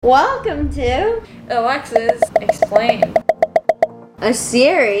Welcome to Alexis Explain, a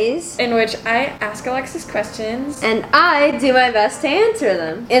series in which I ask Alexis questions and I do my best to answer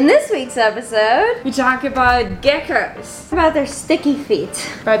them. In this week's episode, we talk about geckos, about their sticky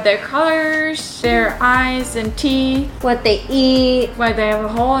feet, about their colors, their eyes and teeth, what they eat, why they have a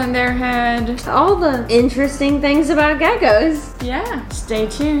hole in their head, all the interesting things about geckos. Yeah, stay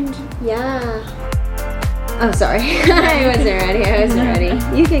tuned. Yeah. Oh, sorry. I wasn't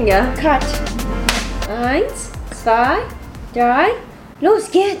ready. You can go. Cut. 1, 2, 3, los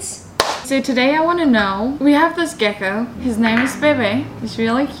geht's. So today I want to know, we have this gecko. His name is Bebe. He's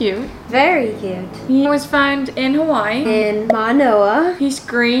really cute. Very cute. He was found in Hawaii. In Manoa. He's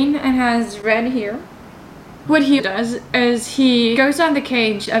green and has red hair. What he does is he goes on the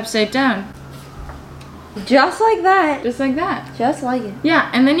cage upside down. Just like that. Just like that. Just like it.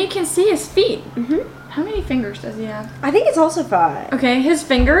 Yeah, and then you can see his feet. Mm-hmm. How many fingers does he have? I think it's also 5. Okay, his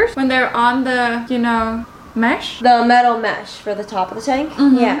fingers, when they're on the, mesh. The metal mesh for the top of the tank?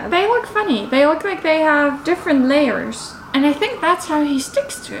 Mm-hmm. Yeah. They look funny. They look like they have different layers. And I think that's how he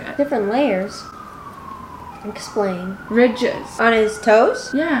sticks to it. Different layers? Explain. Ridges. On his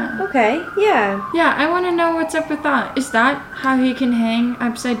toes? Yeah. Okay, yeah. Yeah, I want to know what's up with that. Is that how he can hang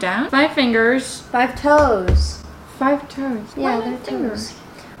upside down? 5 fingers. 5 toes. 5 toes. Yeah, Why they're 5 fingers? toes.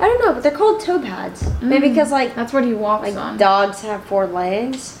 I don't know, but they're called toe pads. Maybe because, that's what he walks like on. dogs have 4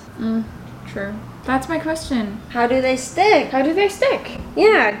 legs. True. That's my question. How do they stick? How do they stick?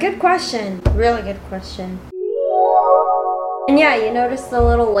 Yeah, good question. Really good question. And yeah, you notice the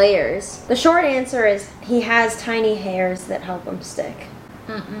little layers. The short answer is he has tiny hairs that help him stick.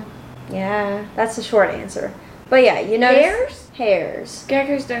 Yeah, that's the short answer. But yeah, you notice... Hairs? Hairs.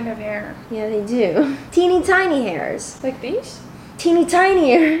 Geckos don't have hair. Yeah, they do. Teeny tiny hairs. Like these? Teeny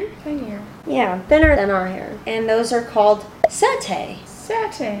tinier. Tinier. Yeah, thinner than our hair. And those are called setae.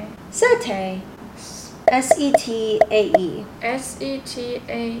 Setae. Setae. S-E-T-A-E.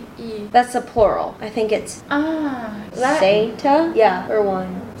 S-E-T-A-E. That's the plural. I think it's Latin. seta. Yeah, or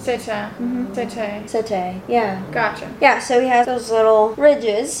one. Seta. Setae. Setae. Yeah. Gotcha. Yeah, so he has those little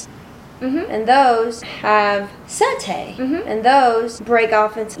ridges. And those have setae. And those break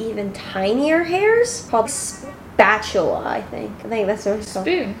off into even tinier hairs called spatula, I think. I think that's what it's called.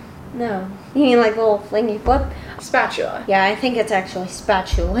 Spoon. No. You mean like little flingy flip? Spatula. Yeah, I think it's actually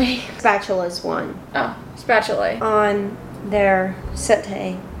spatula. Spatula is one. Oh, spatula. On their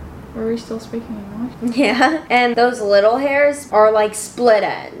setae. Are we still speaking English? Yeah. And those little hairs are like split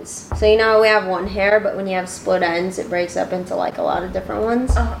ends. So you know we have one hair, but when you have split ends, it breaks up into like a lot of different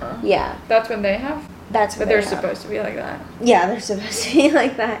ones. Yeah. That's what they have? That's what they're supposed to be like that. Yeah, they're supposed to be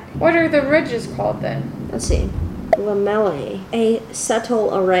like that. What are the ridges called then? Let's see. Lamellae. A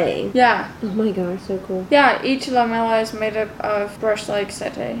subtle array. Yeah. Oh my gosh, so cool. Yeah, each lamella is made up of brush-like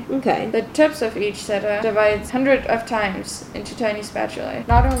setae. Okay. The tips of each seta divides hundreds of times into tiny spatulae.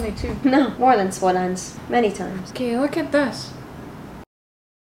 Not only 2. No, more than split ends. Many times. Okay, look at this.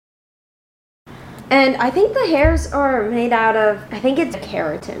 And I think the hairs are made out of, I think it's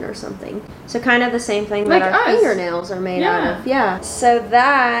keratin or something. So kind of the same thing that Like our us. fingernails are made out of. Yeah. So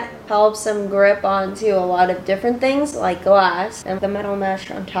that helps them grip onto a lot of different things like glass and the metal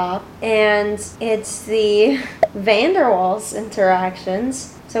mesh on top. And it's the van der Waals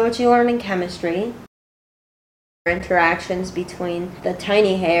interactions. So what you learn in chemistry. Interactions between the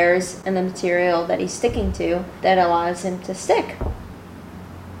tiny hairs and the material that he's sticking to that allows him to stick.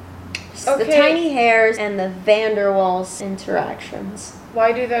 Okay. The tiny hairs and the van der Waals interactions.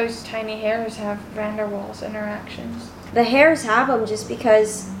 Why do those tiny hairs have van der Waals interactions? The hairs have them just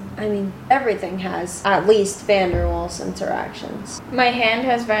because, I mean, everything has at least van der Waals interactions. My hand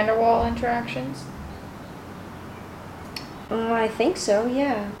has van der Waal interactions? I think so,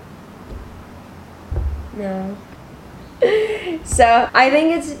 yeah. No. So, I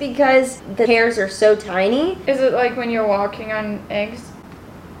think it's because the hairs are so tiny. Is it like when you're walking on eggs?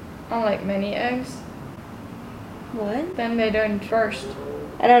 On like many eggs? What? Then they don't burst.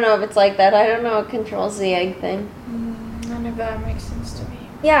 I don't know if it's like that. I don't know what controls the egg thing. None of that makes sense to me.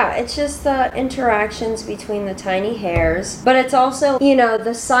 Yeah, it's just the interactions between the tiny hairs. But it's also,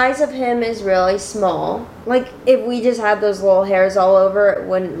 the size of him is really small. Like, if we just had those little hairs all over, it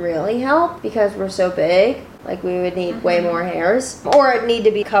wouldn't really help because we're so big. Like, we would need way more hairs. Or it'd need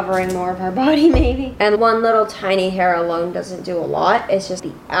to be covering more of our body, maybe. And one little tiny hair alone doesn't do a lot. It's just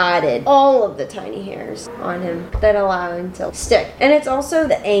the added, all of the tiny hairs on him that allow him to stick. And it's also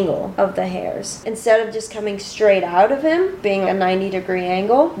the angle of the hairs. Instead of just coming straight out of him, being a 90-degree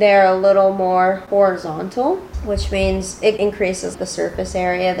angle, they're a little more horizontal, which means it increases the surface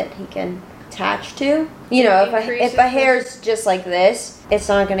area that he can attach to. You know, if a hair's just like this, it's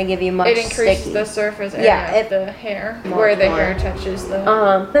not going to give you much It increases sticky. the surface area of the hair where the hair touches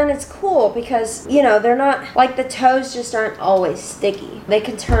the... Then it's cool because, you know, they're not, like the toes just aren't always sticky. They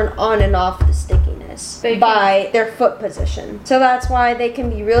can turn on and off the stickiness by their foot position. So that's why they can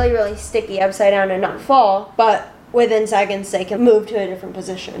be really, really sticky upside down and not fall, but within seconds they can move to a different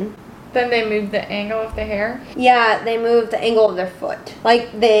position. Then they move the angle of the hair? Yeah, they move the angle of their foot.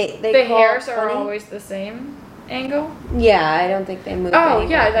 Like they the hairs are always the same angle? Yeah, I don't think they move. Oh,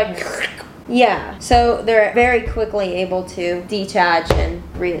 yeah, like... Yeah, so they're very quickly able to detach and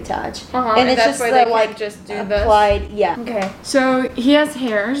reattach. And it's that's just why the, they like, just do applied, this? yeah. Okay, so he has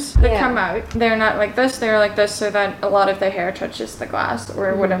hairs that come out. They're not like this, they're like this so that a lot of the hair touches the glass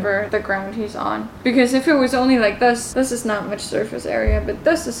or whatever the ground he's on. Because if it was only like this is not much surface area, but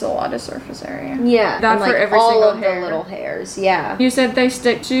this is a lot of surface area. Yeah, That and, for like, every all single of hair. the little hairs, yeah. You said they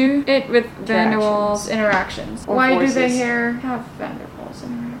stick to it with van der Waals interactions. Or Why forces. do the hair have van der Waals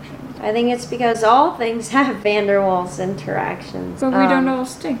interactions? I think it's because all things have van der Waals interactions. But we don't all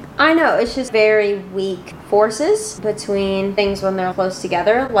stick. I know, it's just very weak forces between things when they're close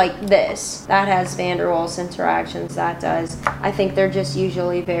together, like this. That has van der Waals interactions, that does. I think they're just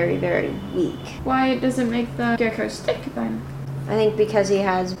usually very, very weak. Why does it make the gecko stick then? I think because he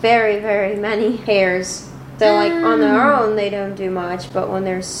has very, very many hairs. So, like, on their own, they don't do much, but when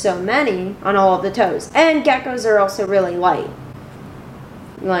there's so many on all of the toes. And geckos are also really light.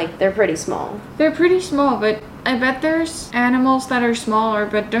 Like, they're pretty small. They're pretty small, but I bet there's animals that are smaller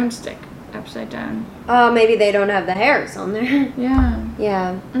but don't stick upside down. Maybe they don't have the hairs on there. Yeah.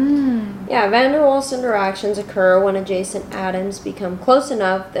 Yeah. Yeah, van der Waals interactions occur when adjacent atoms become close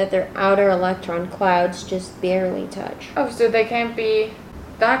enough that their outer electron clouds just barely touch. Oh, so they can't be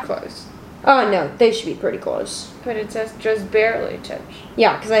that close. Oh, no, they should be pretty close. But it says just barely touch.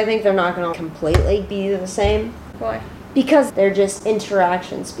 Yeah, because I think they're not going to completely be the same. Why? Because they're just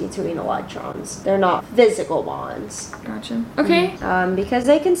interactions between electrons. They're not physical bonds. Gotcha. Okay. Because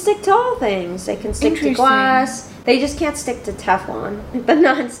they can stick to all things. They can stick to glass. They just can't stick to Teflon, the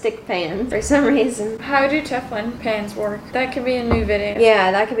non-stick pan, for some reason. How do Teflon pans work? That could be a new video.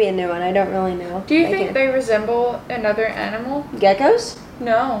 Yeah, that could be a new one. I don't really know. Do you think they resemble another animal? Geckos?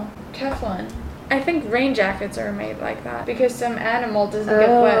 No. Teflon. I think rain jackets are made like that because some animal doesn't get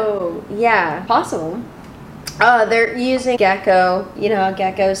wet. Oh, yeah. Possible. They're using gecko. You know how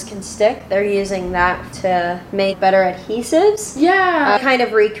geckos can stick? They're using that to make better adhesives. Yeah. Kind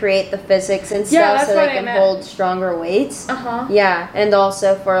of recreate the physics and stuff so they can hold stronger weights. Yeah, and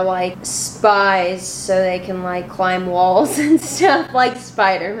also for like spies so they can like climb walls and stuff like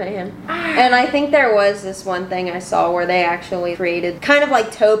Spider-Man. And I think there was this one thing I saw where they actually created kind of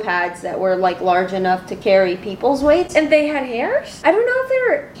like toe pads that were like large enough to carry people's weights. And they had hairs? I don't know if they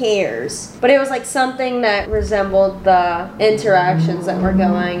were hairs, but it was like something that resembled the interactions that were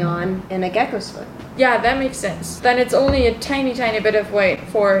going on in a gecko's foot. Yeah, that makes sense. Then it's only a tiny, tiny bit of weight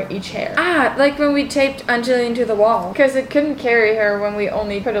for each hair. Like when we taped Anjali to the wall. Because it couldn't carry her when we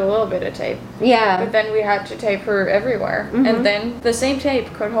only put a little bit of tape. Yeah. But then we had to tape her everywhere. And then the same tape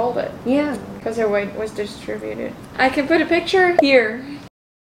could hold it. Yeah. Because her weight was distributed. I can put a picture here.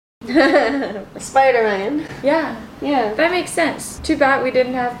 Spider-Man. Yeah. Yeah. That makes sense. Too bad we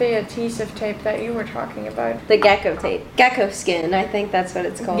didn't have the adhesive tape that you were talking about. The gecko tape. Gecko skin, I think that's what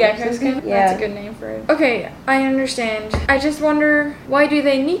it's called. Gecko skin? Yeah. That's a good name for it. Okay, I understand. I just wonder, why do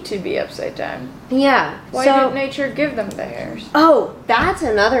they need to be upside down? Yeah. Why did nature give them the hairs? Oh, that's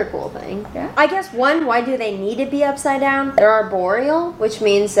another cool thing. Yeah? I guess one, why do they need to be upside down? They're arboreal, which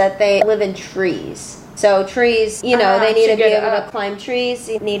means that they live in trees. So trees, you know, they need to be able to climb trees.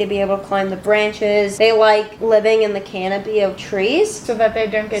 They need to be able to climb the branches. They like living in the canopy of trees. So that they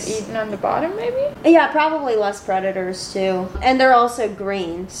don't get eaten on the bottom, maybe? Yeah, probably less predators too. And they're also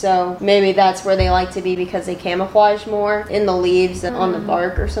green, so maybe that's where they like to be because they camouflage more in the leaves and on the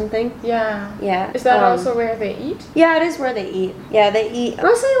bark or something. Yeah. Yeah. Is that also where they eat? Yeah, it is where they eat. Yeah, they eat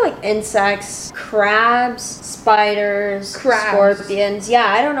mostly like insects, crabs, spiders, scorpions. Yeah,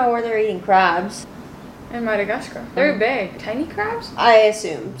 I don't know where they're eating crabs. In Madagascar. They're big. Tiny crabs? I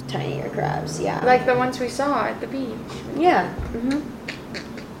assume tinier crabs, yeah. Like the ones we saw at the beach. Yeah.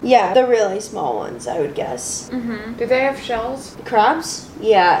 Yeah, the really small ones, I would guess. Do they have shells? Crabs?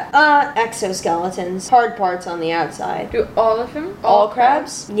 Yeah. Exoskeletons. Hard parts on the outside. Do all of them? All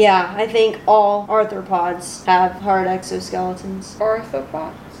crabs? Yeah, I think all arthropods have hard exoskeletons.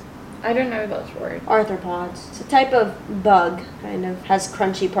 Arthropods? I don't know those words. Arthropods. It's a type of bug, kind of. Has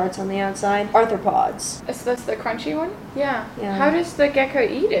crunchy parts on the outside. Arthropods. Is this the crunchy one? Yeah. Yeah. How does the gecko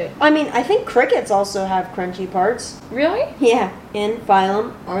eat it? I mean, I think crickets also have crunchy parts. Really? Yeah. In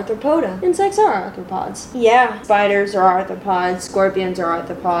phylum Arthropoda. Insects are arthropods. Yeah. Spiders are arthropods. Scorpions are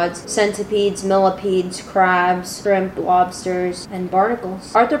arthropods. Centipedes, millipedes, crabs, shrimp, lobsters, and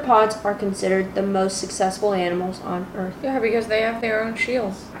barnacles. Arthropods are considered the most successful animals on Earth. Yeah, because they have their own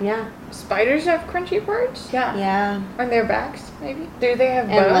shields. Yeah. Spiders have crunchy parts? Yeah. Yeah. On their backs, maybe? Do they have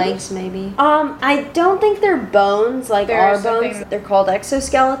And bones? legs, maybe. I don't think they're bones like They're our something- bones. They're called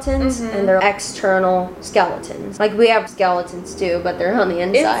exoskeletons, and they're external skeletons. Like we have skeletons too, but they're on the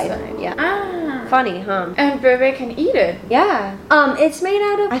inside. Yeah. Ah. Funny, huh? And Bebe can eat it. Yeah. It's made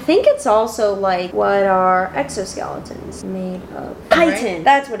out of, I think it's also like, what are exoskeletons made of? Right. Chitin.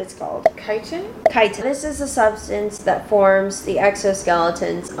 That's what it's called. Chitin? Chitin. This is a substance that forms the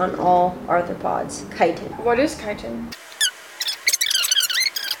exoskeletons on all arthropods. Chitin. What is chitin?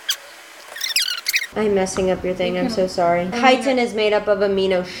 I'm messing up your thing. I'm so sorry. Chitin is made up of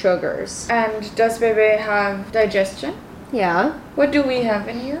amino sugars. And does Bebe have digestion? Yeah. What do we have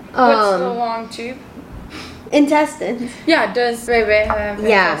in here? What's the long tube? Intestines. Yeah, does Bebe have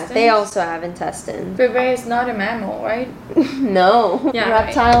Yeah, intestines? they also have intestines. Bebe is not a mammal, right? No. Yeah,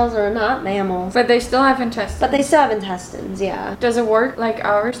 Reptiles are not mammals. But they still have intestines. But they still have intestines, yeah. Does it work like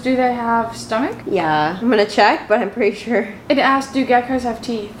ours? Do they have stomach? Yeah. I'm gonna check, but I'm pretty sure. It asks, do geckos have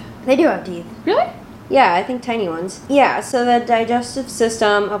teeth? They do have teeth. Really? Yeah, I think tiny ones. Yeah, so the digestive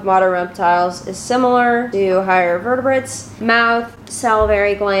system of modern reptiles is similar to higher vertebrates. Mouth,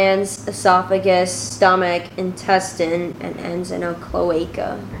 salivary glands, esophagus, stomach, intestine, and ends in a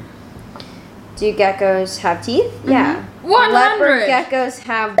cloaca. Do geckos have teeth? Yeah. 100! Leopard geckos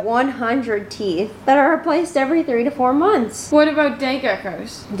have 100 teeth that are replaced every 3 to 4 months. What about day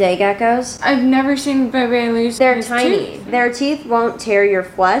geckos? Day geckos? I've never seen Bebe lose They're his tiny. tooth. Their teeth won't tear your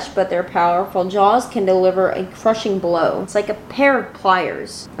flesh, but their powerful jaws can deliver a crushing blow. It's like a pair of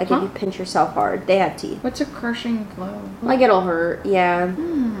pliers. Like if you pinch yourself hard, they have teeth. What's a crushing blow? Like it'll hurt, yeah.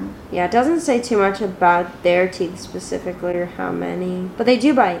 Yeah, it doesn't say too much about their teeth specifically or how many. But they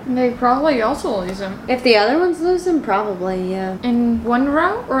do bite. They probably also lose them. If the other ones lose them, probably, yeah. In one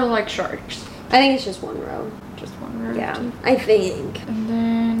row or like sharks? I think it's just one row. Just one row. Yeah, Of teeth. I think. And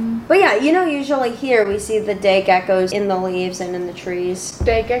then But yeah, you know, usually here we see the day geckos in the leaves and in the trees.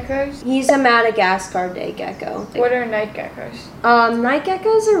 day geckos. He's a Madagascar day gecko. What are night geckos? Night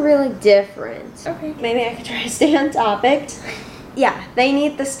geckos are really different. Okay. Maybe I could try to stay on topic. Yeah, they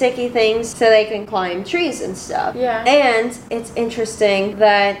need the sticky things so they can climb trees and stuff. Yeah. And it's interesting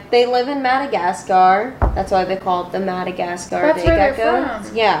that they live in Madagascar. That's why they call it the Madagascar That's day where they're gecko.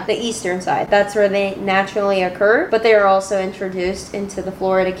 from. Yeah, the eastern side. That's where they naturally occur. But they are also introduced into the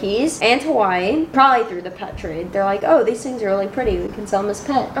Florida Keys and Hawaii, probably through the pet trade. They're like, oh, these things are really pretty. We can sell them as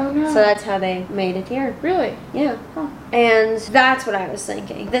pet. Oh no. So that's how they made it here. Really? Yeah. Huh. And that's what I was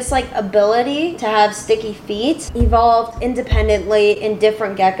thinking. This like ability to have sticky feet evolved independently in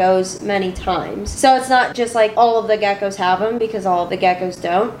different geckos many times. So it's not just like all of the geckos have them, because all of the geckos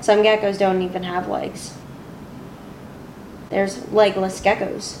don't. Some geckos don't even have legs. There's legless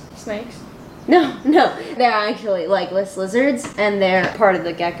geckos. Snakes? No, they're actually legless lizards, and they're part of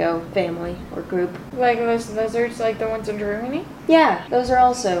the gecko family or group. Legless lizards like the ones in Germany? Yeah, those are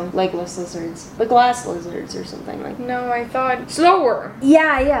also legless lizards. The glass lizards or something like that. No, I thought slower.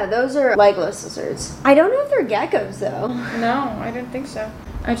 Yeah, those are legless lizards. I don't know if they're geckos though. No, I didn't think so.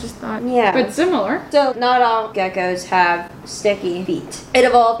 I just thought. Yeah. But similar. So not all geckos have sticky feet. It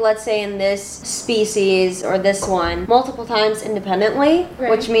evolved, let's say, in this species or this one multiple times independently,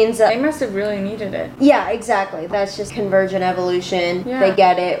 Right. which means They that must have really needed it. yeah, exactly. That's just convergent evolution. Yeah. They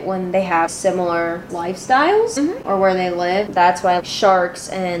get it when they have similar lifestyles or where they live. That's why sharks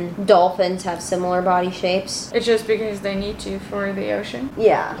and dolphins have similar body shapes. It's just because they need to for the ocean.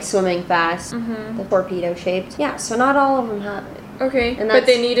 Yeah, swimming fast, the torpedo shaped. Yeah, so not all of them have it. Okay. And But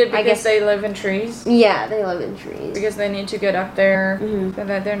they that's- need it I because guess- they live in trees. Yeah, they live in trees. Because they need to get up there so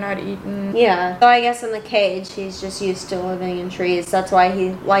that they're not eaten. Yeah. So I guess in the cage, he's just used to living in trees. That's why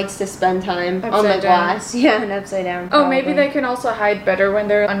he likes to spend time on the Upside down. glass. Yeah, and upside down. Oh, maybe probably. they can also hide better when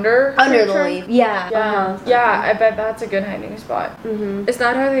they're under Under the tree leaf. trunk? Yeah. Yeah. Yeah, I bet that's a good hiding spot. Is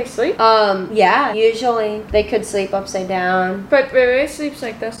that how they sleep? Yeah. Usually they could sleep upside down. But Bebe sleeps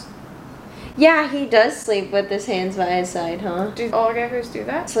like this. Yeah, he does sleep with his hands by his side, huh? Do all geckos do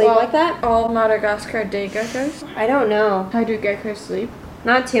that? Sleep like that? All Madagascar day geckos? I don't know. How do geckos sleep?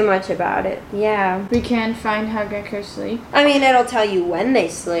 Not too much about it. Yeah. We can find how geckos sleep. I mean, it'll tell you when they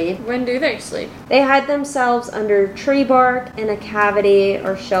sleep. When do they sleep? They hide themselves under tree bark in a cavity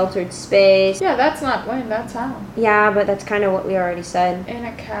or sheltered space. Yeah, that's not when, that's how. Yeah, but that's kind of what we already said. In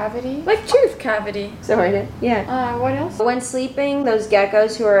a cavity? Like tooth cavity. Sorry. Yeah. What else? When sleeping, those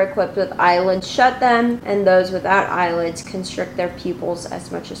geckos who are equipped with eyelids shut them, and those without eyelids constrict their pupils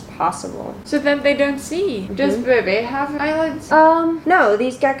as much as possible. So then they don't see. Does baby have eyelids? No,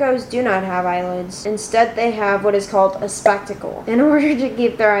 these geckos do not have eyelids. Instead, they have what is called a spectacle. In order to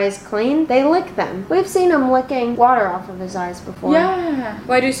keep their eyes clean, they lick them. We've seen him licking water off of his eyes before. Yeah.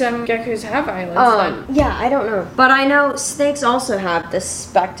 Why do some geckos have eyelids then? Yeah, I don't know. But I know snakes also have this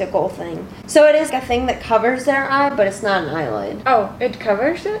spectacle thing. So it is a thing that covers their eye, but it's not an eyelid. Oh, it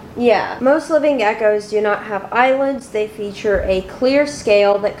covers it? Yeah. Most living geckos do not have eyelids. They feature a clear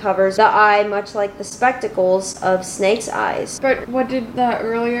scale that covers the eye, much like the spectacles of snakes' eyes. But what did the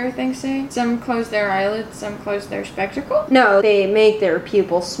earlier thing say? Some close their eyelids, some close their spectacle? No, they make their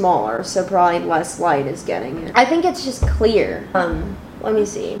pupils smaller, so probably less light is getting it. I think it's just clear. Let me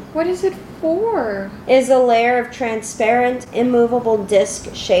see. What is it for? Is a layer of transparent, immovable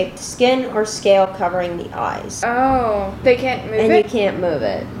disc-shaped skin or scale covering the eyes. Oh, they can't move And it? you can't move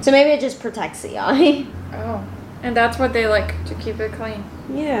it. So maybe it just protects the eye. Oh, and that's what they like, to keep it clean.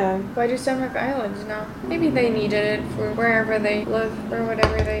 Yeah. Why do some have eyelids now? Maybe they needed it for wherever they live or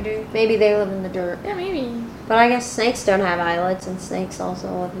whatever they do. Maybe they live in the dirt. Yeah, maybe. But I guess snakes don't have eyelids, and snakes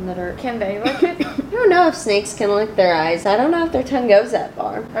also live in the dirt. Can they lick it? I don't know if snakes can lick their eyes. I don't know if their tongue goes that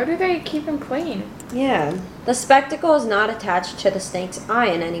far. How do they keep them clean? Yeah. The spectacle is not attached to the snake's eye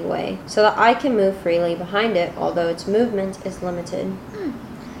in any way, so the eye can move freely behind it, although its movement is limited.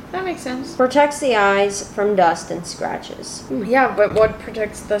 That makes sense. Protects the eyes from dust and scratches. Yeah, but what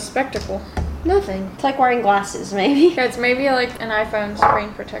protects the spectacle? Nothing. It's like wearing glasses, maybe. Yeah, it's maybe like an iPhone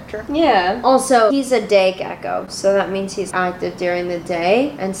screen protector. Yeah. Also, he's a day gecko, so that means he's active during the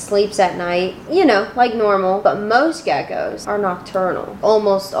day and sleeps at night, you know, like normal. But most geckos are nocturnal.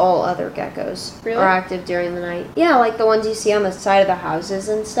 Almost all other geckos Really? are active during the night. Yeah, like the ones you see on the side of the houses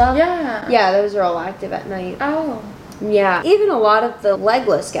and stuff. Yeah. Yeah, those are all active at night. Oh, Yeah. Even a lot of the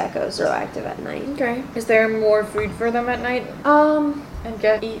legless geckos are active at night. okay. Is there more food for them at night? And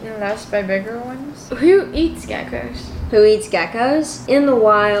get eaten less by bigger ones? Who eats geckos? Who eats geckos? In the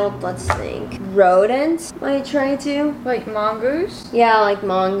wild, let's think. Rodents might try to. Like mongoose? Yeah, like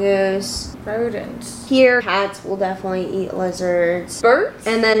mongoose. Rodents. Here, cats will definitely eat lizards. Birds?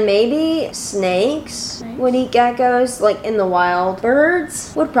 And then maybe snakes would eat geckos, like in the wild.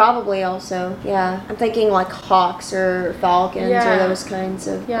 Birds would probably also, yeah. I'm thinking like hawks or falcons or those kinds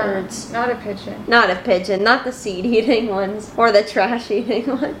of birds. Not a pigeon. Not a pigeon, not the seed-eating ones or the trash-eating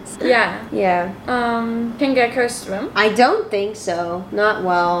ones. Yeah. Yeah. Can geckos swim? I don't think so. Not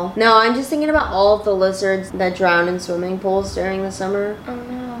well. No, I'm just thinking about all of the lizards that drown in swimming pools during the summer. Oh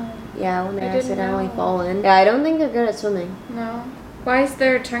no. Yeah, when they I didn't accidentally know. fall in. Yeah, I don't think they're good at swimming. No. Why is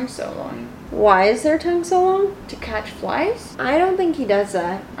their tongue so long? Why is their tongue so long? To catch flies? I don't think he does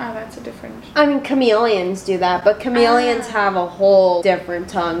that. Oh, that's a different. I mean, chameleons do that, but chameleons have a whole different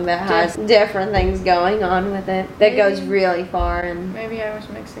tongue that has different things going on with it that goes really far. And Maybe I was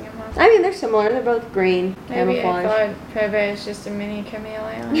mixing them up. I mean, they're similar. They're both green. Maybe Camouflage. I thought Pepe is just a mini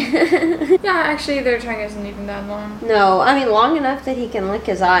chameleon. Yeah, actually, their tongue isn't even that long. No, I mean, long enough that he can lick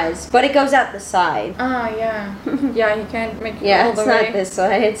his eyes, but it goes out the side. Ah, yeah. Yeah, he can't make it Yeah, all the it's way. not this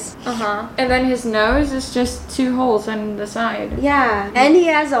way. It's And then his nose is just 2 holes on the side. yeah, and he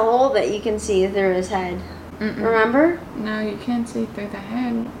has a hole that you can see through his head. Remember? No, you can't see through the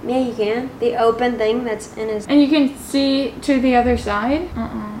head. Yeah, you can. The open thing that's in his. And you can see to the other side?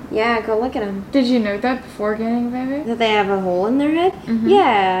 Yeah, go look at him. Did you know that before getting baby? That they have a hole in their head?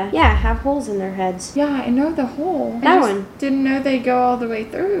 Yeah, have holes in their heads. Yeah, I know the hole. That I just one. didn't know they go all the way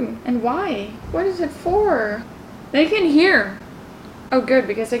through. And why? What is it for? They can hear. Oh, good,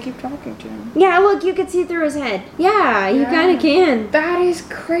 because I keep talking to him. Yeah, look, you can see through his head. Yeah, you kind of can. That is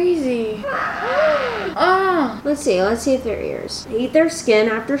crazy. Let's see if their ears. They eat their skin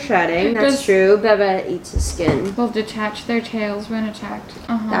after shedding. That's Does- true. Bebe eats his skin. Will detach their tails when attacked.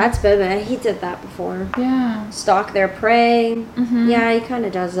 That's Bebe. He did that before. Yeah. Stalk their prey. Yeah, he kind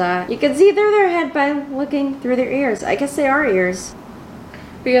of does that. You can see through their head by looking through their ears. I guess they are ears.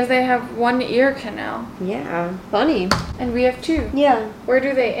 Because they have one ear canal. Yeah, funny. And we have two. Yeah. Where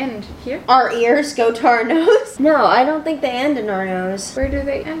do they end? Here? Our ears go to our nose? No, I don't think they end in our nose. Where do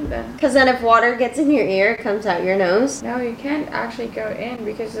they end then? Because then if water gets in your ear, it comes out your nose. No, you can't actually go in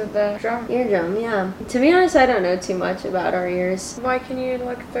because of the drum. Eardrum, yeah. To be honest, I don't know too much about our ears. Why can you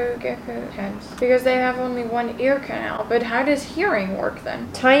look through gecko heads? Because they have only one ear canal. But how does hearing work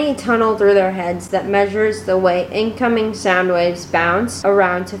then? Tiny tunnel through their heads that measures the way incoming sound waves bounce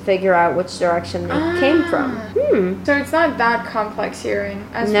around to figure out which direction they came from. So it's not that complex hearing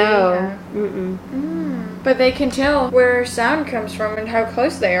as we No. have. Mm-mm. But they can tell where sound comes from and how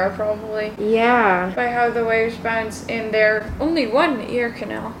close they are probably. Yeah. By how the waves bounce in their only one ear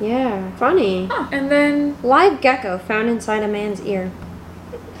canal. Yeah. Funny. Huh. And then Live gecko found inside a man's ear.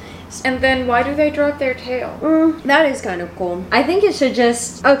 why do they drop their tail? That is kind of cool. I think it should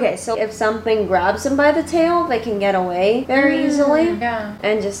just... Okay, so if something grabs them by the tail, they can get away very easily. Yeah.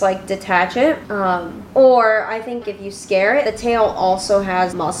 And just like detach it. Or I think if you scare it, the tail also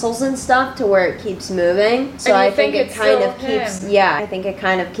has muscles and stuff to where it keeps moving. So And you I think it it's kind of still keeps... him. Yeah, I think it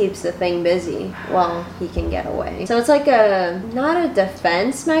kind of keeps the thing busy while he can get away. So it's like a... Not a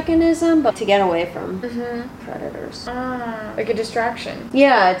defense mechanism, but to get away from predators. Like a distraction.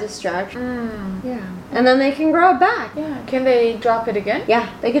 Yeah, a distraction. Yeah. And then they can grow it back. Yeah. Can they drop it again? Yeah,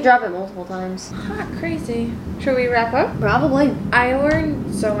 they could drop it multiple times. Huh, crazy. Should we wrap up? Probably. I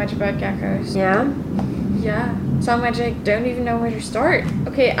learned so much about geckos. Yeah. Yeah. So much I don't even know where to start.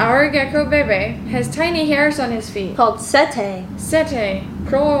 Okay, our gecko bebe has tiny hairs on his feet. Called setae. Setae.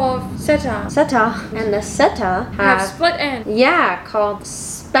 Plural of seta. Seta. And the seta Have have... split ends. Yeah, called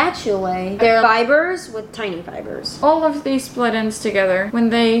spatulae. They're fibers with tiny fibers. All of these split ends together, when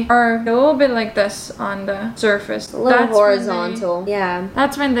they are a little bit like this on the surface, A little that's horizontal. Yeah.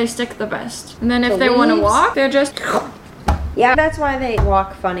 that's when they stick the best. And then if The they want to leaves? walk, they're just Yeah, that's why they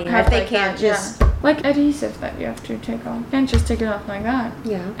walk funny. have If they like can't that, just... yeah. Like adhesive that you have to take off. You can't just take it off like that.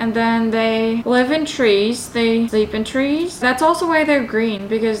 Yeah. And then they live in trees. They sleep in trees. That's also why they're green,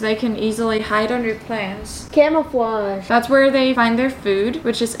 because they can easily hide under plants. Camouflage. That's where they find their food,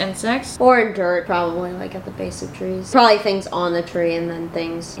 which is insects. Or in dirt, probably, like at the base of trees. Probably things on the tree and then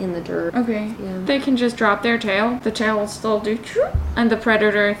things in the dirt. Okay. Yeah. They can just drop their tail. The tail will still do chirp, and the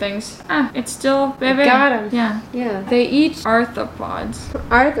predator thinks, it's still baby. Got him. Yeah. Yeah. They eat arthropods.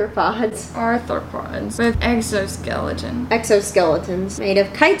 Arthropods. Arthropods with exoskeleton. Exoskeletons made of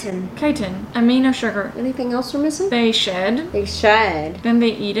chitin. Chitin, amino sugar. Anything else we're missing? They shed. They shed Then they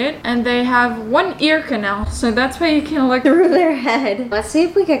eat it, and they have one ear canal, so that's why you can look. through their head. Let's see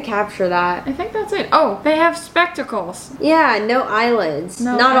if we could capture that. I think that's it. Oh, they have spectacles. Yeah, no eyelids.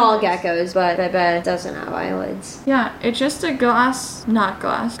 No Not all eyelids. geckos, but I bet it doesn't have eyelids. Yeah, it's just a glass, not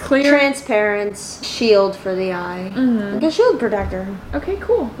glass, clear. Transparent shield for the eye. Like a shield protector. Okay,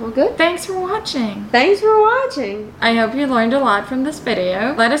 cool. Well, good. Thanks for watching. Thanks for watching. I hope you learned a lot from this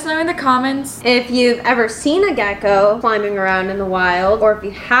video. Let us know in the comments. If you've ever seen a gecko climbing around in the wild, or if you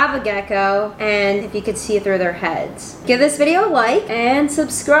have a gecko and if you could see through their heads. Give this video a like and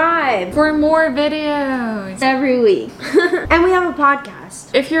subscribe For more videos. every week. And we have a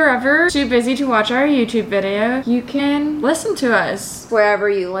podcast. If you're ever too busy to watch our YouTube video, you can listen to us. Wherever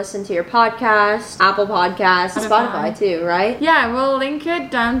you listen to your podcast, Apple Podcasts, Spotify too, right? Yeah, we'll link it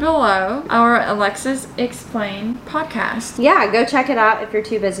down below. Our Alexis Explain podcast. Yeah, go check it out if you're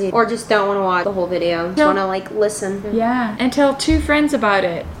too busy or just don't want to watch the whole video. Just want to like listen. Yeah, and tell 2 friends about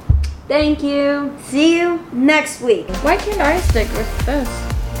it. Thank you. See you next week. Why can't I stick with this?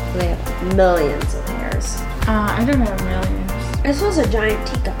 They have millions of hairs. I don't have millions. This was a giant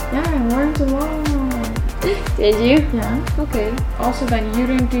teacup. Yeah, I learned a lot. Did you? Yeah. Okay. Also that you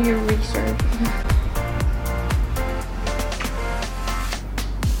didn't do your research.